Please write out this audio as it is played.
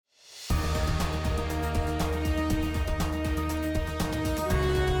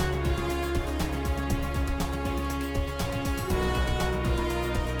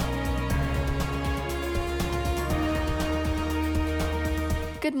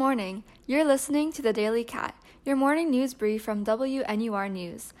Good morning. You're listening to The Daily Cat, your morning news brief from WNUR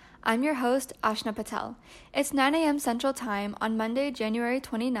News. I'm your host, Ashna Patel. It's 9 a.m. Central Time on Monday, January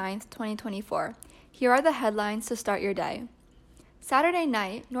 29th, 2024. Here are the headlines to start your day. Saturday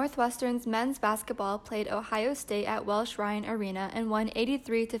night, Northwestern's men's basketball played Ohio State at Welsh Ryan Arena and won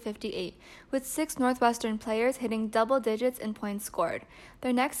 83-58, with 6 Northwestern players hitting double digits in points scored.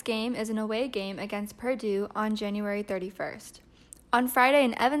 Their next game is an away game against Purdue on January 31st. On Friday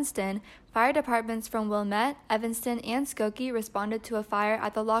in Evanston, fire departments from Wilmette, Evanston, and Skokie responded to a fire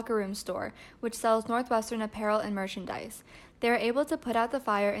at the Locker Room store, which sells Northwestern apparel and merchandise. They were able to put out the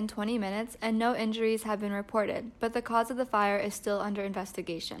fire in 20 minutes, and no injuries have been reported, but the cause of the fire is still under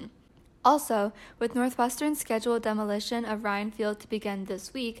investigation. Also, with Northwestern's scheduled demolition of Ryan Field to begin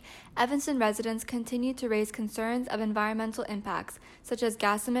this week, Evanston residents continue to raise concerns of environmental impacts, such as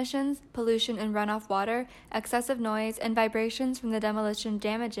gas emissions, pollution in runoff water, excessive noise, and vibrations from the demolition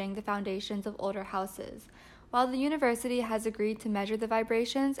damaging the foundations of older houses. While the university has agreed to measure the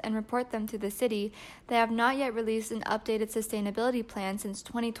vibrations and report them to the city, they have not yet released an updated sustainability plan since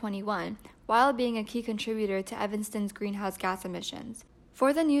 2021, while being a key contributor to Evanston's greenhouse gas emissions.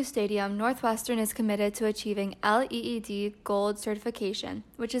 For the new stadium, Northwestern is committed to achieving LEED Gold certification,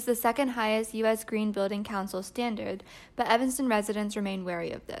 which is the second highest U.S. Green Building Council standard, but Evanston residents remain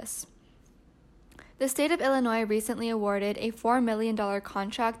wary of this. The state of Illinois recently awarded a $4 million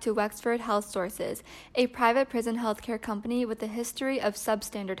contract to Wexford Health Sources, a private prison healthcare company with a history of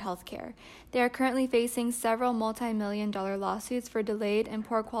substandard healthcare. They are currently facing several multi-million-dollar lawsuits for delayed and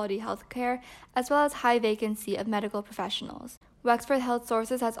poor quality healthcare, as well as high vacancy of medical professionals. Wexford Health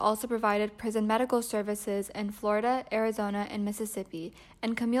Sources has also provided prison medical services in Florida, Arizona, and Mississippi,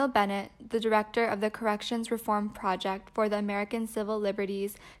 and Camille Bennett, the director of the Corrections Reform Project for the American Civil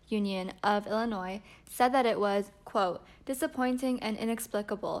Liberties Union of Illinois, said that it was, quote, disappointing and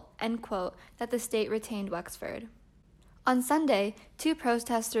inexplicable, end quote, that the state retained Wexford. On Sunday, 2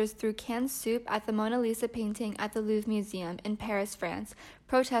 protesters threw canned soup at the Mona Lisa painting at the Louvre Museum in Paris, France,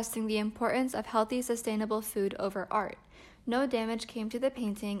 protesting the importance of healthy, sustainable food over art. No damage came to the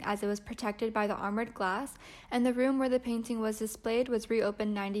painting as it was protected by the armored glass, and the room where the painting was displayed was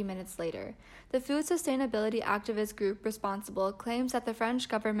reopened 90 minutes later. The food sustainability activist group responsible claims that the French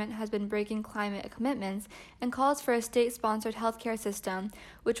government has been breaking climate commitments and calls for a state-sponsored healthcare system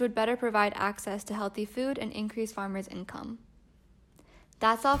which would better provide access to healthy food and increase farmers' income.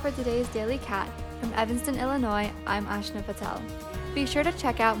 That's all for today's Daily Cat. From Evanston, Illinois, I'm Ashna Patel. Be sure to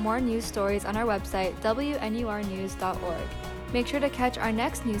check out more news stories on our website, WNURnews.org. Make sure to catch our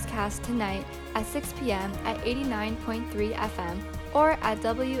next newscast tonight at 6 p.m. at 89.3 FM or at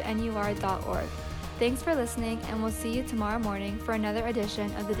WNUR.org. Thanks for listening, and we'll see you tomorrow morning for another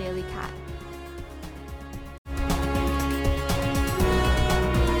edition of The Daily Cat.